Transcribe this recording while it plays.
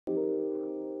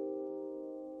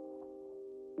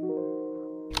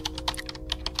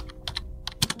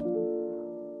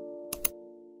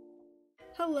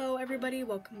everybody,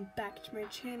 welcome back to my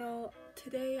channel.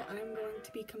 Today I'm going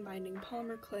to be combining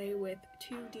polymer clay with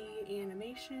 2D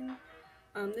animation.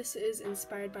 This is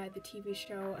inspired by the TV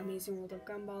show Amazing World of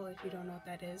Gumball. If you don't know what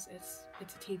that is, it's a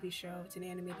TV show. It's an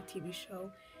animated TV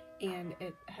show, and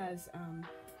it has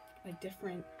like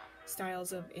different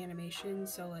styles of animation.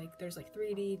 So like there's like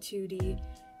 3D, 2D,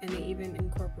 and they even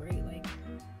incorporate like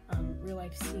real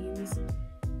life scenes.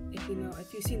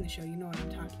 If you've seen the show, you know what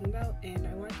I'm talking about, and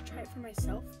I wanted to try it for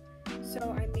myself. So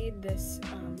I made this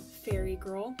fairy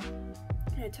girl,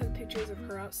 and I took pictures of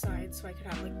her outside so I could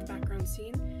have like the background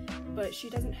scene, but she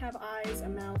doesn't have eyes, a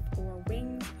mouth, or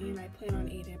wings, and I plan on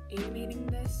animating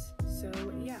this, so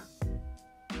yeah.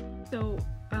 So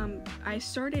I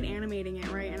started animating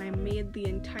it, right, and I made the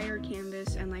entire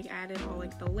canvas and like added all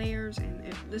like the layers, and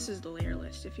this is the layer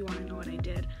list if you want to know what I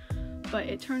did. But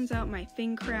it turns out my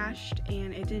thing crashed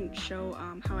and it didn't show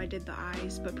how I did the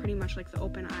eyes, but pretty much like the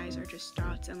open eyes are just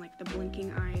dots and like the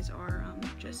blinking eyes are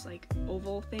just like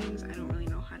oval things. I don't really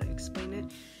know how to explain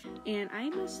it. And I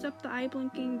messed up the eye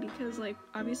blinking because like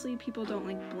obviously people don't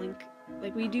like blink.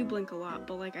 Like we do blink a lot,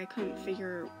 but like I couldn't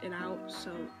figure it out,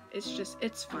 so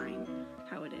it's fine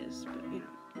how it is, but you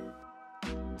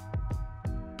know.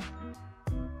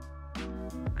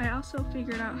 I also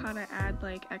figured out how to add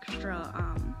like extra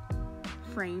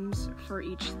frames for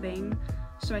each thing,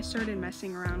 so I started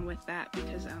messing around with that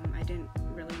because I didn't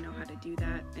really know how to do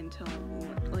that until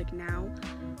like now.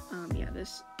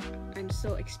 I'm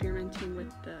still experimenting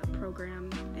with the program,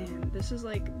 and this is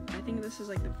like, I think this is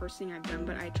like the first thing I've done,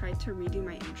 but I tried to redo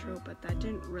my intro, but that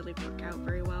didn't really work out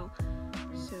very well,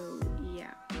 so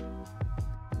yeah.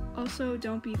 Also,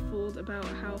 don't be fooled about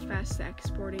how fast the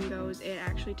exporting goes. It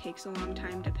actually takes a long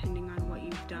time depending on what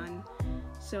you've done.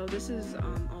 So this is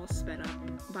all sped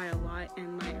up by a lot,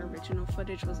 and my original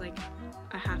footage was like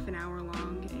a half an hour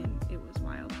long, and it was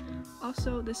wild.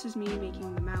 Also, this is me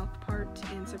making the mouth part,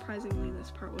 and surprisingly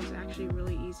this part was actually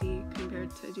really easy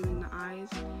compared to doing the eyes.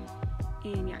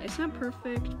 And yeah, it's not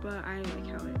perfect, but I like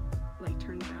how it like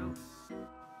turns out.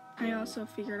 I also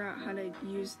figured out how to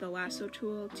use the lasso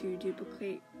tool to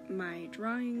duplicate my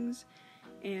drawings,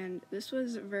 and this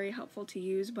was very helpful to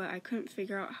use, but I couldn't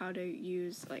figure out how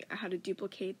to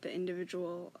duplicate the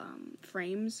individual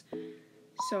frames,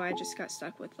 so I just got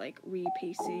stuck with like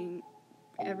repasting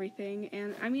everything,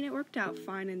 and I mean it worked out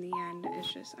fine in the end.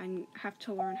 It's just I have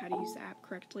to learn how to use the app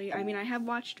correctly. I mean I have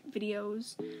watched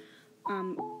videos,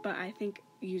 but I think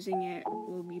using it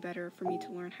will be better for me to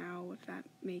learn how, if that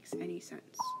makes any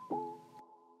sense.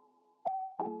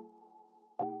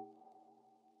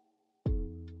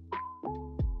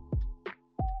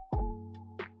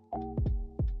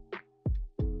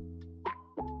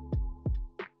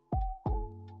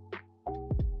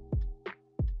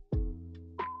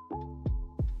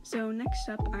 So next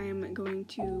up, I'm going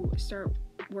to start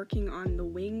working on the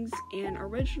wings, and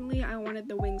originally I wanted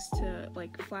the wings to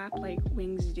like flap like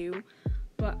wings do,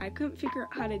 but I couldn't figure out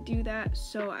how to do that,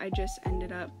 so I just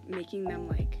ended up making them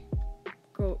like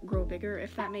grow bigger,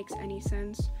 if that makes any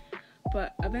sense.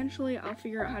 But eventually I'll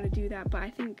figure out how to do that, but I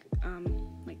think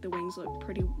like the wings look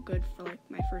pretty good for like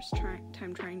my first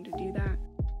time trying to do that.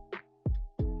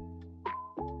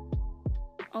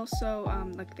 Also,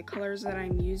 like the colors that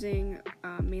I'm using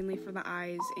mainly for the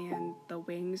eyes and the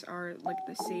wings are like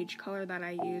the sage color that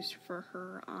I used for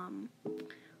her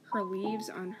leaves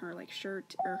on her like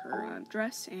shirt or her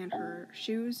dress and her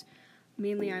shoes.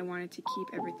 Mainly I wanted to keep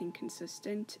everything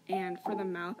consistent, and for the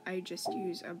mouth I just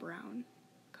use a brown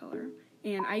color,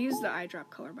 and I use the eye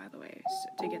drop color, by the way,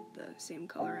 to get the same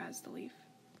color as the leaf.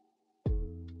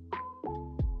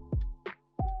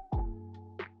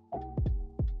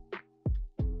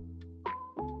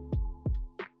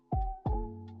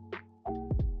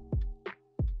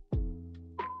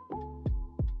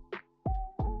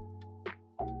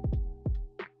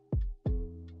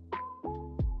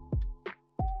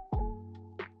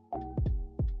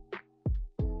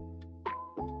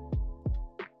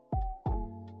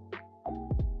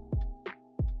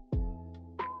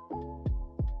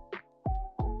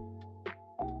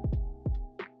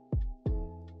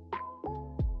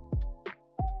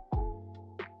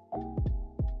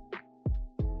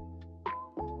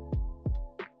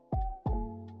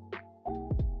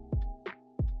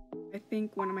 I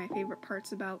think one of my favorite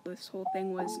parts about this whole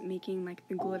thing was making like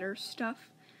the glitter stuff.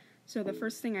 So the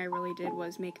first thing I really did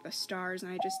was make the stars,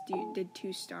 and I just did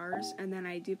 2 stars, and then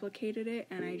I duplicated it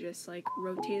and I just like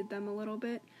rotated them a little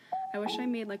bit. I wish I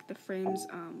made like the frames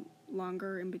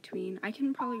longer in between. I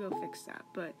can probably go fix that,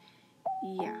 but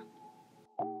yeah.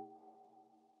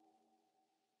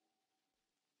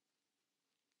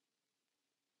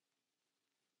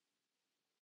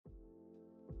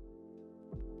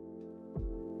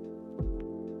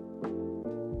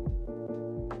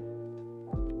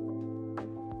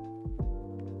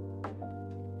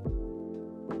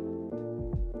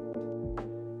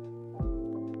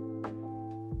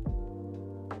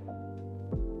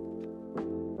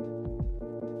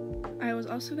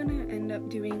 also gonna end up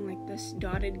doing like this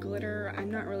dotted glitter. I'm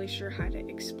not really sure how to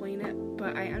explain it,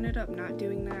 but I ended up not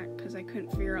doing that because I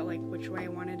couldn't figure out like which way I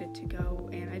wanted it to go,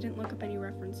 and I didn't look up any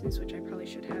references, which I probably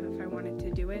should have if I wanted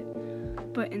to do it.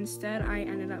 But instead I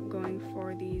ended up going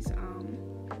for these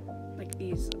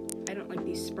I don't like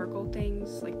these sparkle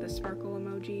things, like the sparkle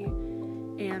emoji,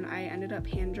 and I ended up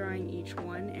hand drawing each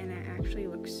one, and it actually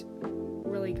looks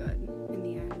really good in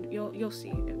the end. You'll see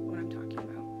what I'm talking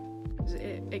about.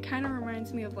 It kind of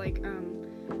reminds me of like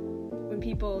when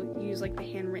people use like the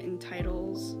handwritten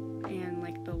titles and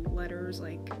like the letters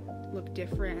like look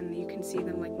different and you can see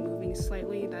them like moving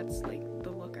slightly. That's like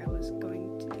the look I was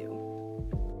going to do.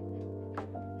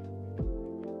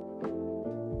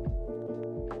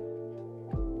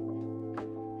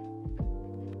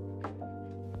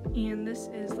 And this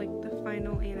is like the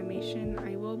final animation.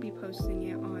 I will be posting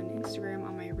it on Instagram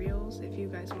on my reels if you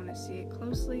guys want to see it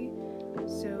closely.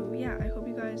 So yeah, I hope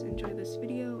you guys enjoy this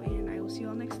video, and I will see you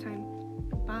all next time.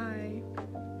 Bye!